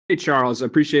Hey, Charles, I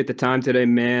appreciate the time today,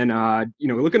 man.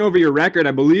 Looking over your record,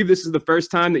 I believe this is the first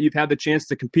time that you've had the chance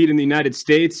to compete in the United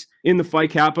States in the fight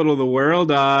capital of the world.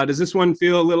 Does this one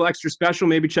feel a little extra special?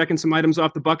 Maybe checking some items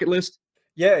off the bucket list?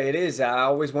 Yeah, it is. I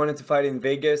always wanted to fight in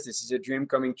Vegas. This is a dream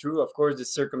coming true. Of course, the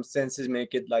circumstances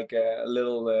make it like a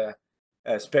little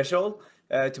special,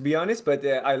 to be honest. But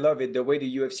I love it. The way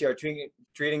the UFC are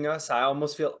treating us, I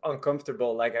almost feel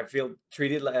uncomfortable. Like I feel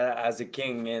treated as a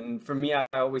king. And for me, I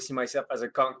always see myself as a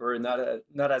conqueror,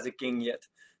 not as a king yet.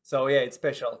 So yeah, it's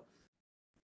special.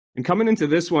 And coming into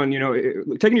this one,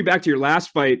 taking you back to your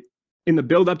last fight, in the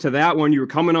build up to that one, you were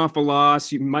coming off a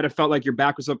loss. You might have felt like your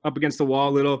back was up against the wall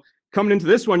a little. Coming into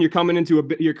this one, you're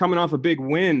coming off a big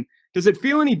win. Does it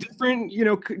feel any different?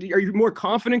 Are you more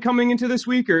confident coming into this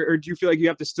week, or do you feel like you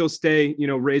have to still stay,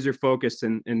 razor focused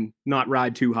and not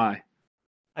ride too high?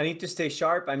 I need to stay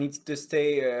sharp. I need to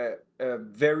stay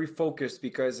very focused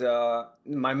because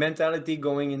my mentality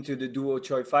going into the Doo-Ho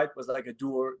Choi fight was like a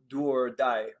do or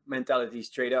die mentality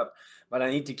straight up. But I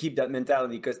need to keep that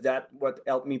mentality because that what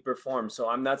helped me perform. So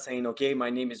I'm not saying, okay, my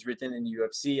name is written in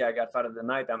UFC. I got fight of the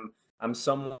night. I'm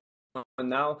someone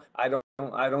now. I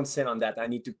don't sit on that. I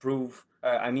need to prove.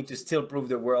 I need to still prove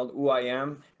the world who I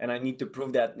am, and I need to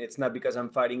prove that it's not because I'm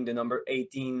fighting the number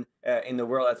 18 in the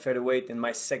world at featherweight in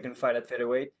my second fight at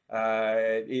featherweight.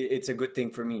 It's a good thing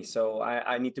for me. So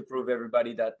I need to prove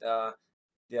everybody that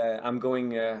yeah, I'm going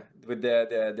with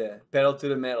the pedal to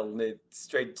the metal,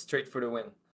 straight for the win.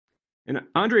 And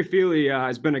Andre Fili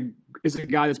is a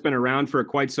guy that's been around for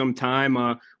quite some time.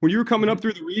 When you were coming up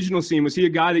through the regional scene, was he a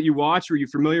guy that you watched? Were you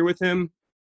familiar with him?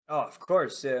 Oh, of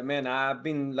course, man. I've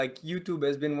been like YouTube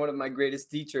has been one of my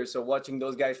greatest teachers. So watching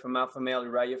those guys from Alpha Male,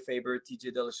 Uriah Faber,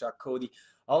 TJ Dillashaw, Cody,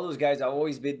 all those guys, I've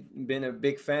always been a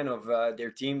big fan of their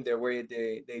team, their way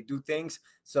they do things.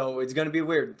 So it's gonna be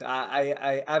weird.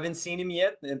 I haven't seen him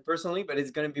yet, and personally, but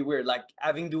it's gonna be weird. Like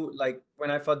having do like when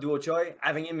I fought Doo-Ho Choi,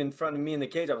 having him in front of me in the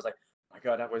cage, I was like, my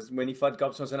God, that was when he fought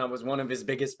Gobson, I was one of his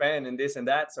biggest fan, and this and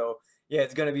that. So yeah,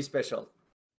 it's gonna be special.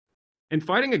 And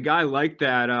fighting a guy like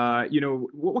that,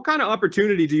 what kind of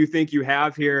opportunity do you think you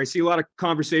have here? I see a lot of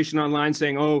conversation online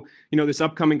saying, oh, this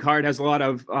upcoming card has a lot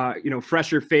of,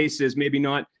 fresher faces, maybe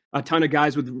not a ton of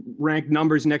guys with ranked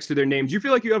numbers next to their names. Do you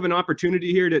feel like you have an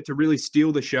opportunity here to really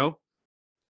steal the show?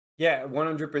 Yeah,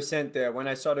 100%. When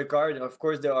I saw the card, of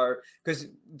course there are because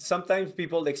sometimes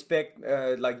people expect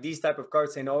like these type of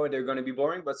cards saying, "Oh, they're going to be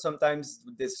boring," but sometimes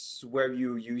this is where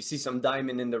you see some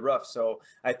diamond in the rough. So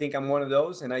I think I'm one of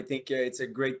those, and I think it's a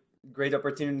great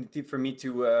opportunity for me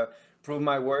to prove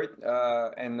my worth.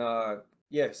 And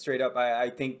yeah, straight up,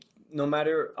 I think no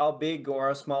matter how big or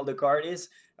how small the card is,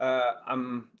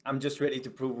 I'm just ready to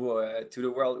prove to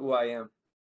the world who I am.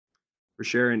 For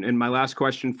sure. And my last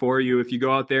question for you, if you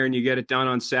go out there and you get it done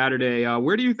on Saturday,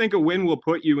 where do you think a win will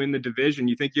put you in the division?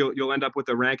 You think you'll end up with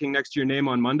a ranking next to your name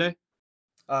on Monday?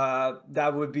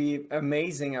 That would be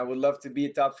amazing. I would love to be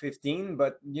a top 15,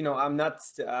 but I'm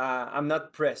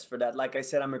not pressed for that. Like I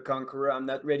said, I'm a conqueror. I'm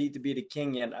not ready to be the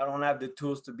king yet. I don't have the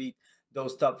tools to beat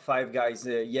those top five guys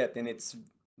yet, and it's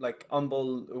like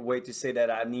humble way to say that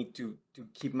I need to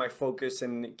keep my focus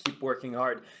and keep working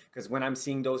hard. Because when I'm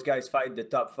seeing those guys fight the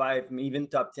top five, even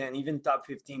top 10, even top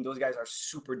 15, those guys are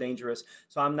super dangerous.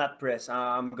 So I'm not pressed.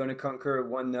 I'm gonna conquer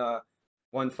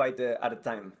one fight at a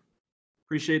time.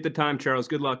 Appreciate the time, Charles.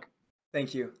 Good luck.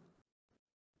 Thank you.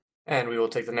 And we will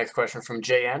take the next question from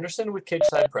Jay Anderson with Cage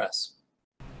Side Press.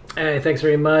 Hey, thanks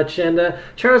very much. And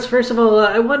Charles, first of all,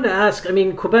 I wanted to ask, I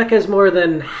mean, Quebec has more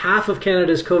than half of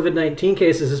Canada's COVID-19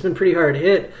 cases. It's been pretty hard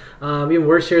hit, even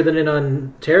worse here than in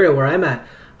Ontario, where I'm at.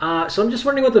 So I'm just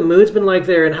wondering what the mood's been like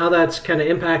there and how that's kind of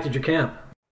impacted your camp.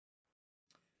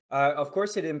 Of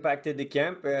course, it impacted the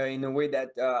camp in a way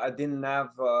that I didn't have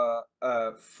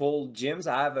full gyms.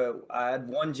 I had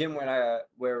one gym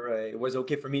where it was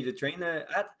okay for me to train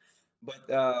at,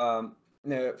 but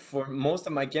for most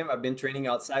of my camp, I've been training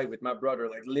outside with my brother,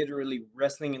 like literally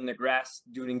wrestling in the grass,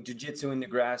 doing jujitsu in the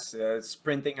grass,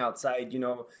 sprinting outside.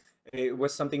 It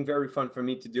was something very fun for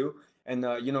me to do. And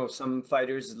some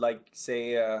fighters like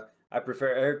say. I prefer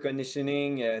air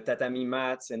conditioning, tatami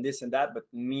mats, and this and that. But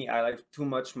me, I like too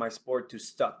much my sport to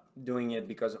stop doing it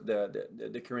because of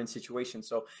the current situation.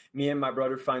 So me and my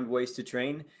brother find ways to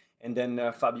train. And then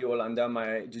Fabio Olanda,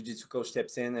 my jiu-jitsu coach,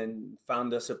 steps in and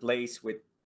found us a place with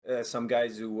some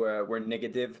guys who were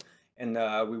negative, and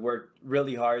we worked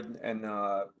really hard. And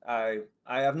I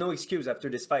have no excuse after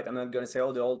this fight. I'm not gonna say,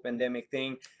 oh, the whole pandemic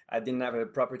thing. I didn't have a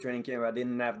proper training camp. I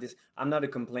didn't have this. I'm not a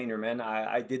complainer, man.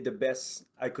 I did the best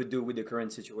I could do with the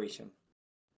current situation.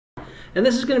 And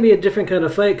this is going to be a different kind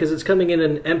of fight because it's coming in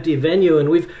an empty venue, and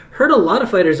we've heard a lot of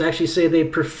fighters actually say they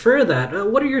prefer that.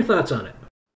 What are your thoughts on it?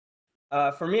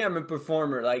 For me, I'm a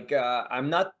performer. Like I'm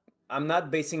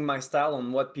not basing my style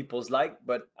on what people's like,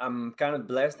 but I'm kind of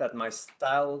blessed that my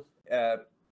style,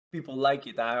 people like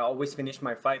it. I always finish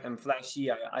my fight. I'm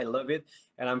flashy. I love it,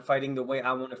 and I'm fighting the way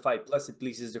I want to fight. Plus, it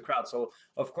pleases the crowd. So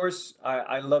of course,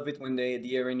 I love it when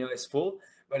the arena is full.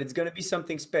 But it's gonna be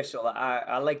something special.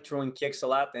 I like throwing kicks a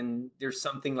lot, and there's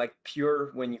something like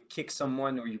pure when you kick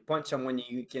someone or you punch someone,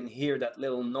 you can hear that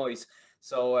little noise.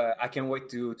 So I can't wait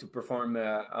to perform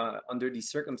under these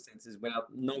circumstances without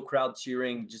no crowd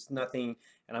cheering, just nothing,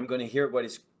 and I'm gonna hear what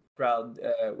his crowd,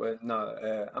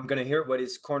 no, I'm gonna hear what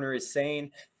his corner is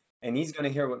saying, and he's gonna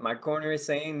hear what my corner is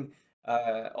saying.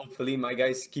 Hopefully, my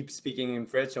guys keep speaking in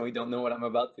French, and we don't know what I'm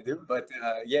about to do. But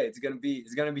yeah, it's gonna be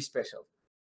special.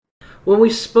 When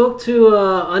we spoke to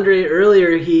Andre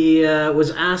earlier, he was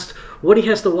asked what he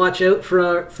has to watch out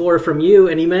for from you,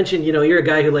 and he mentioned, you're a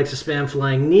guy who likes to spam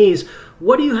flying knees.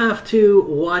 What do you have to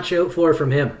watch out for from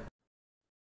him?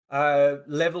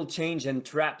 Level change and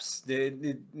traps.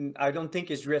 I don't think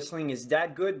his wrestling is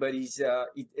that good, but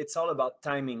it's all about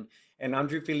timing. And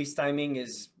Andre Fili's timing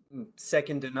is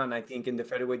second to none, I think, in the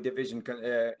featherweight division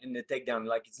in the takedown.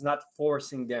 Like, it's not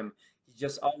forcing them; he's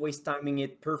just always timing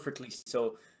it perfectly.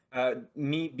 So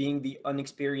me being the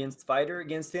unexperienced fighter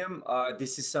against him,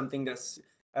 this is something that's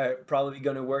probably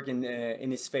going to work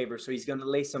in his favor. So he's going to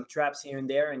lay some traps here and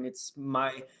there, and it's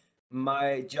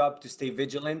my job to stay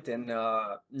vigilant and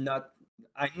not.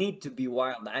 I need to be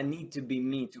wild. I need to be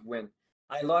me to win.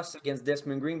 I lost against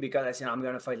Desmond Green because I said I'm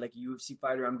going to fight like a UFC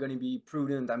fighter. I'm going to be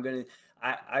prudent.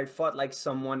 I fought like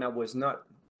someone I was not.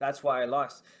 That's why I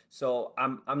lost. So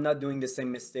I'm not doing the same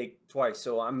mistake twice.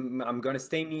 So I'm going to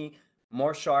stay me,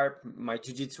 more sharp. My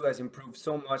jiu-jitsu has improved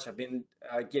so much. I've been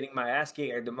getting my ass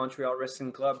kicked at the Montreal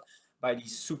Wrestling Club by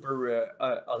these super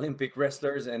Olympic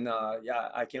wrestlers, and yeah,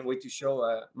 I can't wait to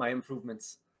show my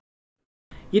improvements.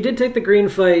 You did take the green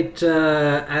fight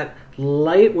at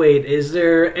lightweight. Is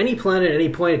there any plan at any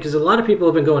point? Because a lot of people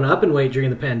have been going up in weight during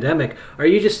the pandemic. Are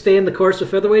you just staying the course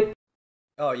with featherweight?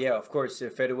 Oh yeah, of course.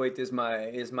 Featherweight is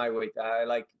my weight.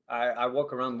 I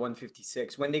walk around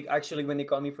 156. When they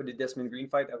called me for the Desmond Green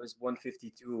fight, I was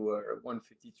 152 or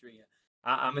 153.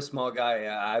 I'm a small guy.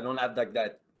 I don't have like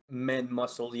that man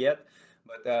muscle yet,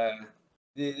 but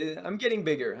I'm getting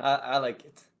bigger. I like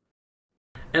it.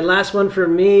 And last one for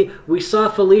me, we saw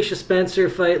Felicia Spencer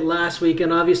fight last week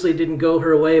and obviously didn't go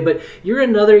her way, but you're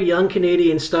another young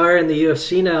Canadian star in the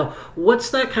UFC now. What's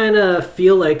that kind of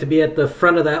feel like to be at the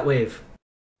front of that wave?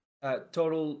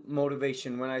 Total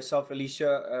motivation. When I saw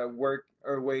Felicia work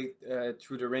her way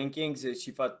through the rankings,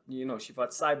 she fought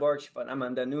Cyborg, she fought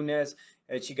Amanda Nunes,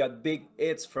 and she got big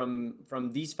hits from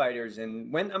these fighters.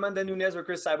 And when Amanda Nunes or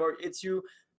Chris Cyborg hits you,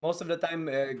 most of the time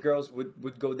girls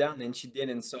would go down, and she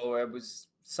didn't. So it was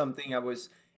something I was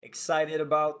excited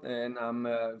about, and I'm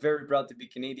very proud to be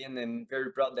Canadian and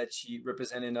very proud that she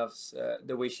represented us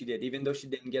the way she did. Even though she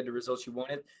didn't get the results she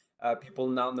wanted, people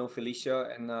now know Felicia,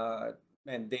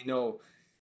 and they know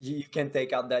you can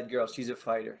take out that girl. She's a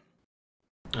fighter.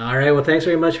 All right. Well, thanks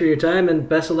very much for your time, and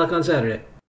best of luck on Saturday.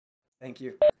 Thank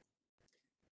you.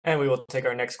 And we will take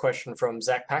our next question from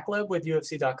Zach Pakleb with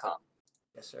UFC.com.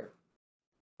 Yes, sir.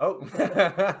 Oh.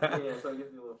 Yeah, so I give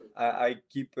you a little bit. I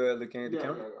keep looking at the Yeah,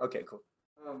 camera? yeah. Okay, cool.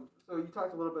 So you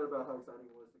talked a little bit about how exciting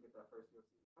it was to get that first UFC.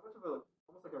 How much of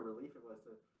almost like a relief it was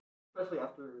to, especially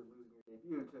after losing your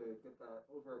debut, to get that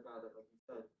over a guy that, like you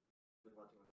said, you've been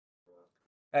watching for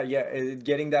a while? Yeah,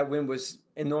 getting that win was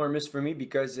enormous for me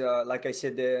because, like I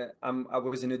said, I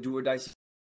was in a do or die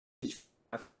situation.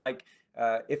 I feel like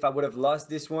if I would have lost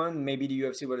this one, maybe the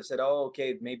UFC would have said, "Oh,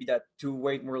 okay, maybe that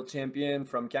two-weight world champion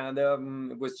from Canada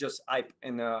was just hype,"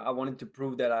 and I wanted to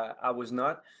prove that I was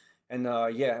not. And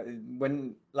yeah,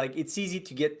 when like it's easy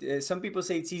to get. Some people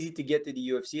say it's easy to get to the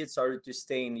UFC. It's harder to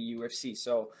stay in the UFC.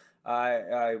 So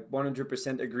I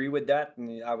 100% agree with that.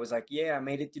 And I was like, yeah, I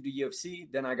made it to the UFC.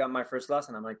 Then I got my first loss,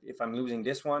 and I'm like, if I'm losing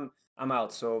this one, I'm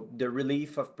out. So the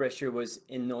relief of pressure was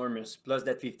enormous. Plus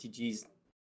that 50 G's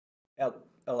helped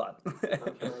a lot. Okay,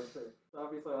 so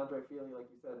obviously Andre Fili, like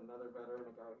you said, another veteran,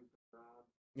 a guy who's been around.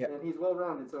 Yeah. And he's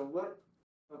well-rounded. So what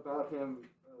about him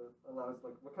allows,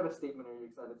 like, what kind of statement are you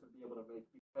excited to be able to make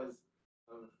because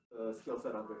of the skill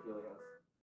set Andre Fili has?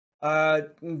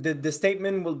 The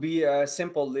statement will be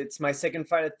simple. It's my second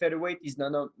fight at featherweight. He's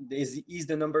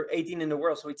the number 18 in the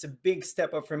world, so it's a big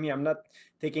step up for me. I'm not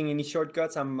taking any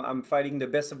shortcuts. I'm fighting the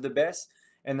best of the best,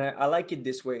 and I like it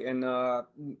this way. And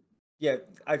yeah,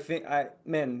 I think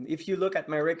if you look at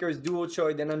my records, Doo-Ho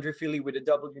Choi, then Andre Fili with a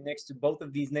W next to both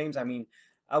of these names, I mean,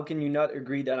 how can you not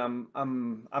agree that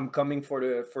I'm coming for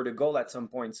the goal at some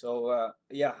point? So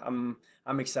yeah, I'm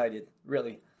excited,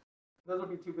 really. Those will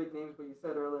be two big names, but you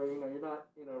said earlier, you're not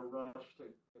in a rush to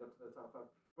get up to the top five.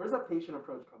 Where does that patient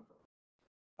approach come from?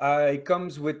 It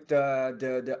comes with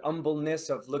the humbleness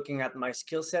of looking at my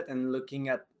skill set and looking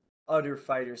at other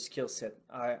fighters' skill set.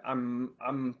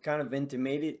 I'm kind of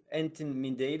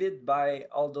intimidated by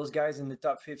all those guys in the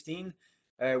top 15,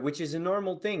 which is a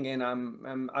normal thing, and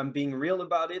I'm being real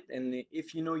about it. And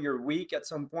if you know you're weak at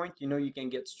some point, you know you can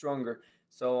get stronger.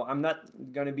 So I'm not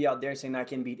gonna be out there saying I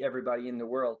can beat everybody in the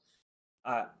world.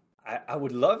 I, I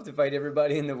would love to fight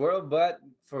everybody in the world, but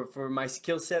for my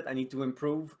skill set, I need to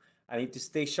improve. I need to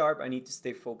stay sharp. I need to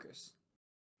stay focused.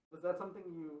 Was that something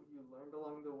you learned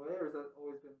along the way, or has that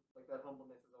always been like that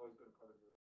humbleness has always been part of you?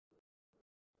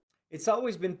 It's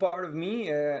always been part of me,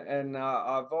 and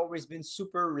I've always been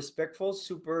super respectful,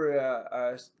 super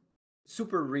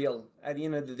real. At the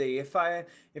end of the day, if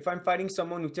I'm fighting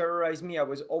someone who terrorized me, I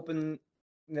was open.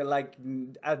 Like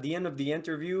at the end of the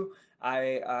interview,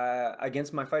 I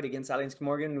against my fight against Alex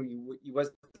Morgan, he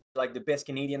was like the best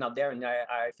Canadian out there, and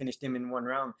I finished him in one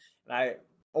round. And I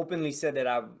openly said that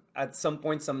at some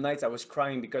point, some nights, I was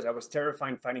crying because I was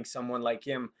terrified fighting someone like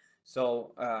him.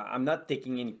 So I'm not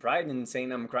taking any pride in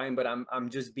saying I'm crying, but I'm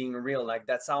just being real. Like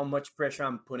that's how much pressure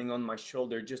I'm putting on my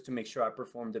shoulder just to make sure I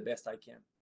perform the best I can.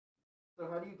 So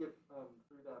how do you get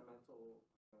through that mental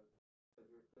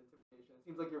intimidation? It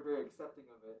seems like you're very accepting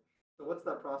of it. So what's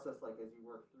that process like as you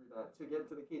work through that to get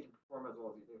into the cage and perform as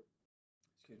well as you do?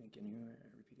 Excuse me, can you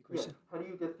repeat the question? Yeah. How do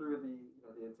you get through the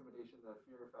intimidation, that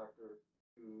fear factor,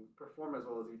 to perform as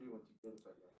well as you do once you get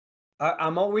inside the action?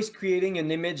 I'm always creating an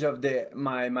image of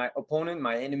my opponent,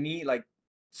 my enemy, like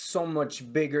so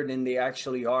much bigger than they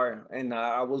actually are, and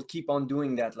I will keep on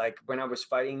doing that. Like when I was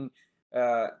fighting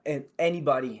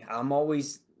anybody, I'm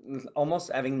always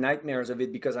almost having nightmares of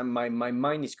it because my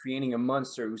mind is creating a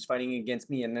monster who's fighting against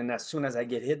me, and then as soon as I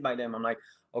get hit by them, I'm like,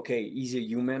 okay, he's a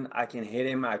human. I can hit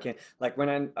him. I can, like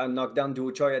when I knocked down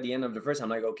Doo-Ho Choi at the end of the first, I'm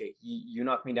like, okay, you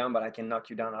knocked me down, but I can knock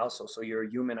you down also. So you're a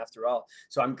human after all.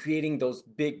 So I'm creating those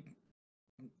big,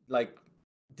 like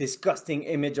disgusting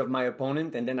image of my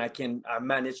opponent, and then I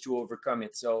manage to overcome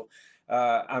it. So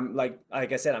I'm like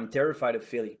I said, I'm terrified of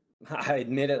Fili. I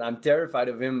admit it, I'm terrified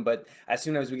of him, but as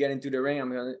soon as we get into the ring,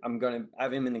 I'm gonna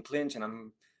have him in the clinch, and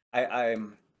I'm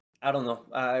I don't know,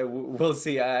 we'll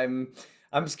see.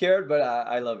 I'm scared, but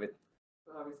I love it.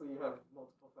 So obviously, you have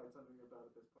multiple fights under your belt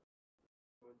at this point.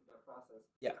 Going through that process.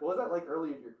 Yeah. What was that like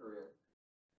early in your career?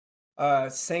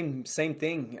 Same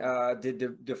thing.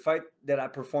 The fight that I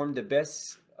performed the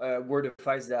best were the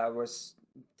fights that I was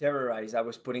terrorized. I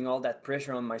was putting all that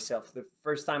pressure on myself. The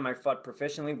first time I fought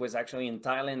professionally was actually in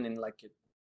Thailand, in like a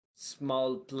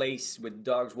small place with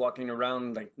dogs walking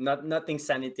around, like nothing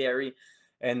sanitary.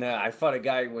 And I fought a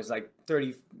guy who was like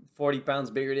 30, 40 pounds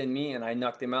bigger than me, and I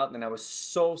knocked him out, and I was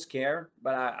so scared,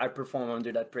 but I performed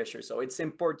under that pressure. So it's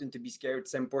important to be scared,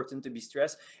 it's important to be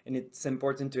stressed, and it's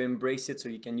important to embrace it so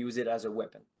you can use it as a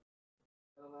weapon.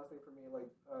 And the last thing for me, like,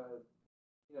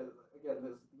 again,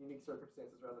 there's unique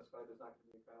circumstances around this fight. There's not going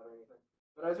to be a crowd or anything.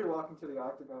 But as you're walking to the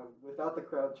octagon, without the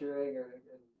crowd cheering and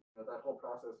that whole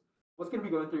process, what's going to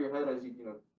be going through your head as you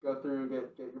go through, get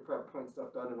your prep point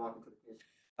stuff done, and walk into the cage?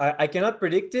 I cannot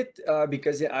predict it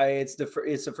because it's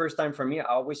the first time for me. I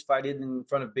always fight it in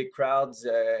front of big crowds.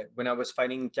 When I was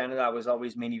fighting in Canada, I was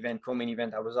always main event, co-main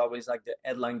event. I was always like the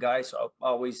headline guy, so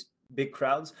always big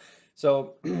crowds.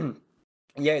 So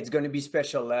yeah, it's going to be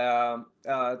special.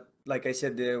 Like I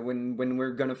said, when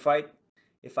we're gonna fight,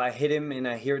 if I hit him and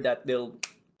I hear that little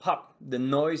pop, the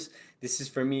noise, this is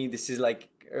for me. This is like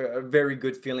a very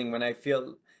good feeling when I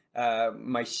feel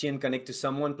my shin connect to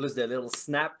someone, plus the little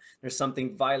snap. There's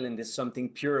something violent, there's something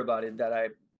pure about it that I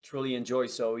truly enjoy.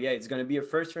 So yeah, it's gonna be a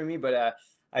first for me, but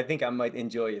I think I might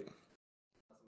enjoy it.